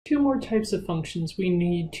Two more types of functions we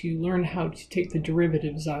need to learn how to take the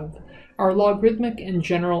derivatives of are logarithmic and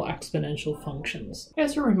general exponential functions.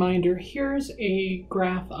 As a reminder, here's a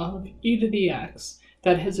graph of e to the x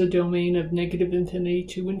that has a domain of -infinity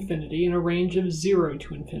to infinity and a range of 0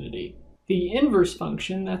 to infinity. The inverse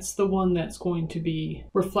function, that's the one that's going to be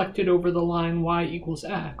reflected over the line y equals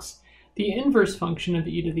x. The inverse function of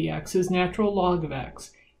e to the x is natural log of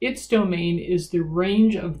x. Its domain is the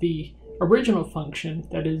range of the original function,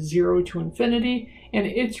 that is 0 to infinity, and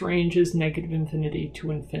its range is -infinity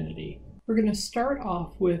to infinity. We're going to start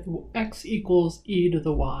off with x equals e to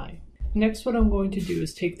the y. Next, what I'm going to do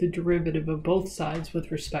is take the derivative of both sides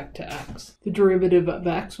with respect to x. The derivative of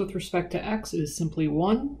x with respect to x is simply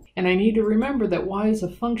 1, and I need to remember that y is a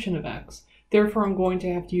function of x. Therefore, I'm going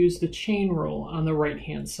to have to use the chain rule on the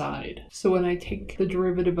right-hand side. So when I take the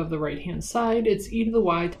derivative of the right-hand side, it's e to the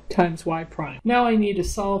y times y prime. Now I need to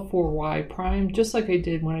solve for y prime, just like I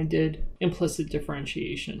did when I did implicit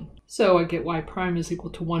differentiation. So I get y prime is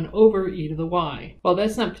equal to 1 over e to the y. Well,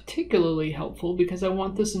 that's not particularly helpful because I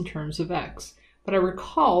want this in terms of x. But I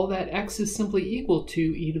recall that x is simply equal to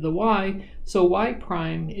e to the y, so y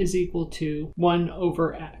prime is equal to 1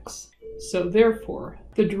 over x. So therefore,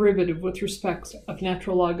 the derivative with respect of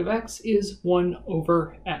natural log of x is 1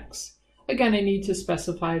 over x. Again, I need to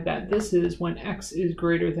specify that this is when x is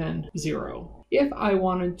greater than 0. If I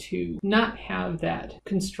wanted to not have that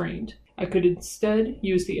constraint, I could instead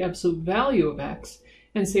use the absolute value of x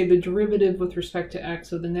and say the derivative with respect to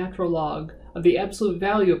x of the natural log of the absolute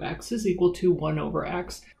value of x is equal to 1 over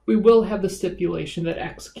x. We will have the stipulation that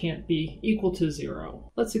x can't be equal to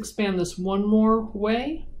 0. Let's expand this one more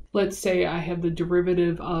way. Let's say I have the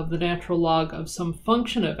derivative of the natural log of some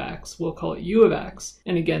function of x, we'll call it u of x,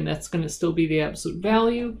 and again that's going to still be the absolute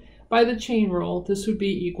value. By the chain rule, this would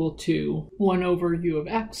be equal to 1 over u of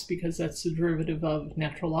x, because that's the derivative of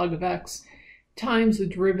natural log of x, times the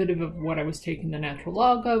derivative of what I was taking the natural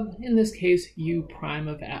log of, in this case u prime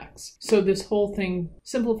of x. So this whole thing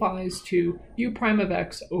simplifies to u prime of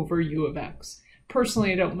x over u of x.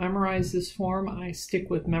 Personally, I don't memorize this form. I stick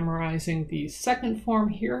with memorizing the second form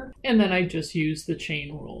here, and then I just use the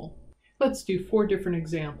chain rule. Let's do 4 different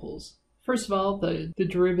examples. First of all, the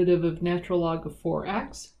derivative of natural log of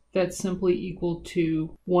 4x, that's simply equal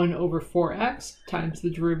to 1 over 4x times the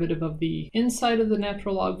derivative of the inside of the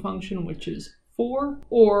natural log function, which is 4,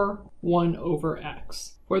 or 1 over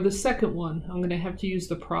x. For the second one, I'm going to have to use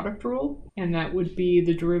the product rule, and that would be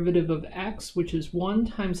the derivative of x, which is 1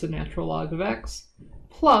 times the natural log of x,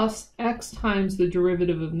 plus x times the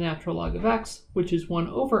derivative of natural log of x, which is 1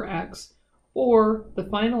 over x, or the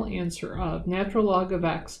final answer of natural log of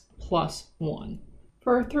x plus 1.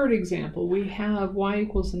 For our third example, we have y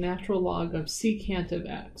equals the natural log of secant of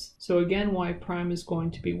x. So again, y prime is going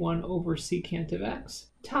to be 1 over secant of x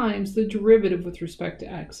times the derivative with respect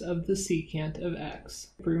to x of the secant of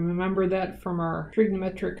x. If we remember that from our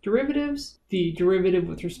trigonometric derivatives, the derivative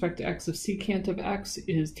with respect to x of secant of x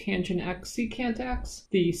is tangent x secant x.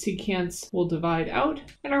 The secants will divide out,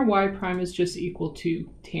 and our y prime is just equal to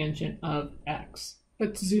tangent of x.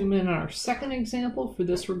 Let's zoom in on our second example. For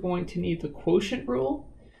this, we're going to need the quotient rule.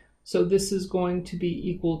 So this is going to be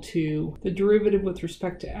equal to the derivative with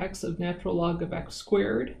respect to x of natural log of x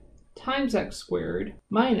squared times x squared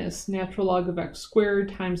minus natural log of x squared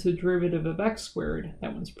times the derivative of x squared.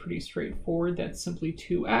 That one's pretty straightforward. That's simply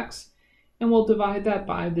 2x. And we'll divide that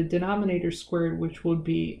by the denominator squared, which would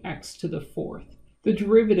be x to the 4th. The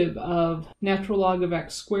derivative of natural log of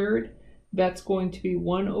x squared, that's going to be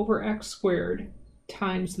 1 over x squared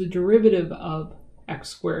times the derivative of x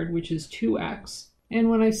squared, which is 2x. And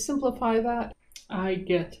when I simplify that, I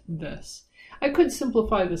get this. I could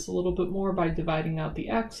simplify this a little bit more by dividing out the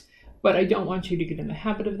x, but I don't want you to get in the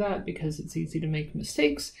habit of that because it's easy to make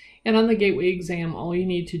mistakes. And on the Gateway exam, all you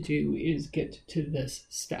need to do is get to this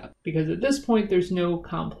step, because at this point, there's no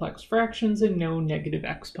complex fractions and no negative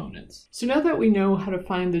exponents. So now that we know how to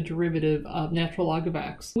find the derivative of natural log of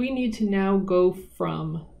x, we need to now go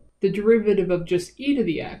from the derivative of just e to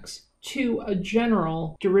the x to a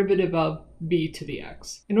general derivative of b to the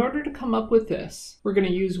x. In order to come up with this, we're going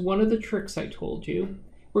to use one of the tricks I told you.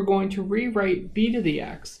 We're going to rewrite b to the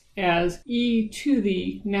x as e to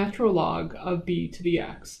the natural log of b to the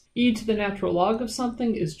x. E to the natural log of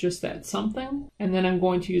something is just that something, and then I'm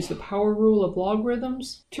going to use the power rule of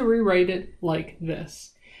logarithms to rewrite it like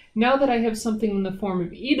this. Now that I have something in the form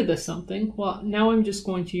of e to the something, well, now I'm just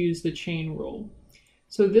going to use the chain rule.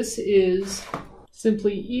 So this is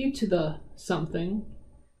simply e to the something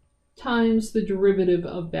times the derivative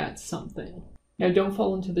of that something. Now don't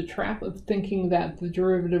fall into the trap of thinking that the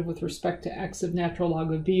derivative with respect to x of natural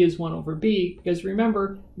log of b is 1 over b, because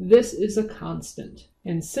remember, this is a constant.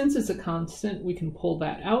 And since it's a constant, we can pull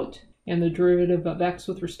that out, and the derivative of x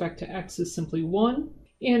with respect to x is simply 1.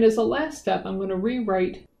 And as a last step, I'm going to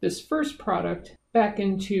rewrite this first product back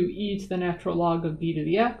into e to the natural log of b to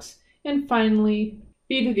the x, and finally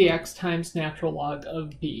b to the x times natural log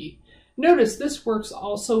of b. Notice this works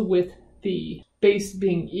also with the base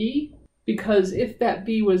being e, because if that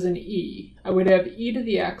b was an e, I would have e to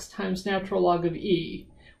the x times natural log of e.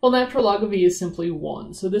 Well, natural log of e is simply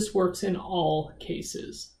 1, so this works in all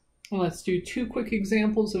cases. And let's do two quick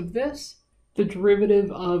examples of this. The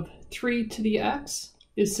derivative of 3 to the x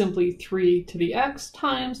is simply 3 to the x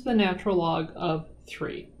times the natural log of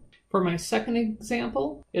 3. For my second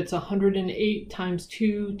example, it's 108 times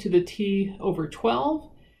 2 to the t over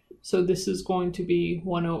 12. So this is going to be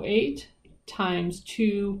 108 times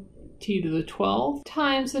 2 t to the 12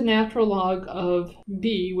 times the natural log of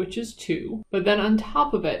b, which is 2. But then on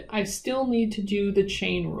top of it, I still need to do the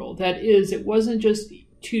chain rule. That is, it wasn't just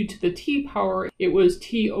 2 to the t power, it was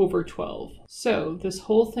t over 12. So this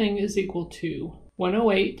whole thing is equal to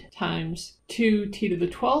 108 times 2t to the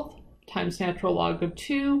 12th times natural log of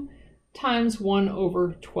 2 times 1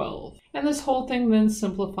 over 12. And this whole thing then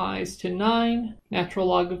simplifies to 9 natural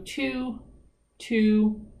log of 2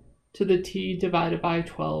 to the t divided by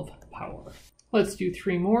 12 power. Let's do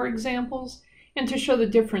 3 more examples, and to show the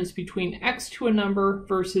difference between x to a number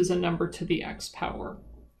versus a number to the x power.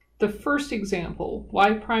 The first example,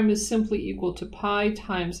 y prime is simply equal to pi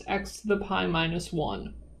times x to the pi minus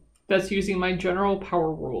 1. That's using my general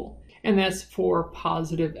power rule, and that's for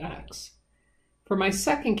positive x. For my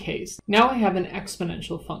second case, now I have an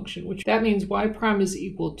exponential function, which that means y prime is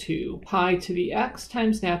equal to pi to the x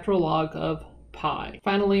times natural log of pi.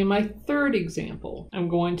 Finally, in my third example, I'm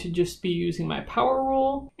going to just be using my power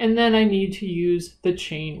rule, and then I need to use the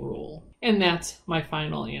chain rule. And that's my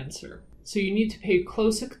final answer. So you need to pay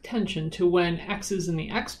close attention to when x is in the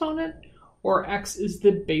exponent or x is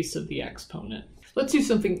the base of the exponent. Let's do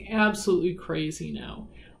something absolutely crazy now.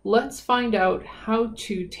 Let's find out how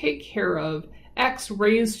to take care of x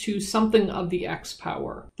raised to something of the x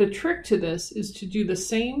power. The trick to this is to do the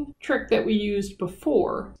same trick that we used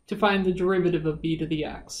before to find the derivative of b to the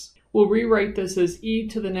x. We'll rewrite this as e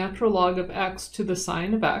to the natural log of x to the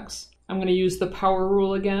sine of x. I'm going to use the power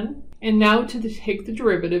rule again. And now to take the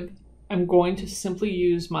derivative, I'm going to simply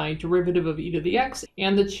use my derivative of e to the x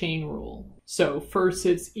and the chain rule. So first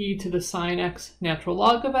it's e to the sine x natural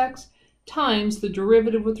log of x times the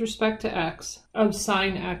derivative with respect to x of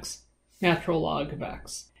sine x natural log of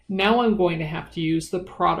x. Now I'm going to have to use the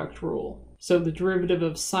product rule. So the derivative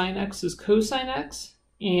of sine x is cosine x,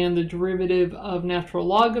 and the derivative of natural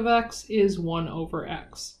log of x is 1 over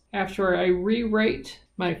x. After I rewrite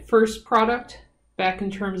my first product back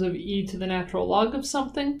in terms of e to the natural log of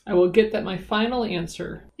something, I will get that my final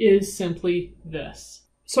answer is simply this.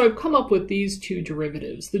 So I've come up with these two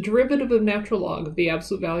derivatives. The derivative of natural log of the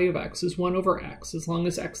absolute value of x is 1 over x, as long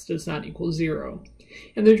as x does not equal 0.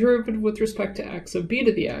 And the derivative with respect to x of b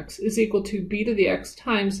to the x is equal to b to the x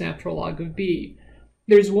times natural log of b.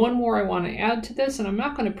 There's one more I want to add to this, and I'm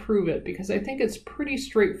not going to prove it because I think it's pretty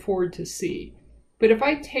straightforward to see. But if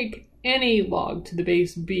I take any log to the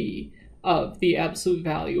base b of the absolute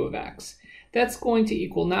value of x, that's going to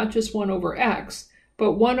equal not just 1 over x,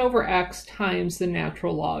 but 1 over x times the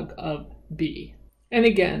natural log of b. And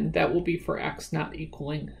again, that will be for x not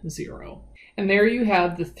equaling 0. And there you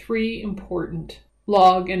have the 3 important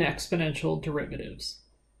log and exponential derivatives.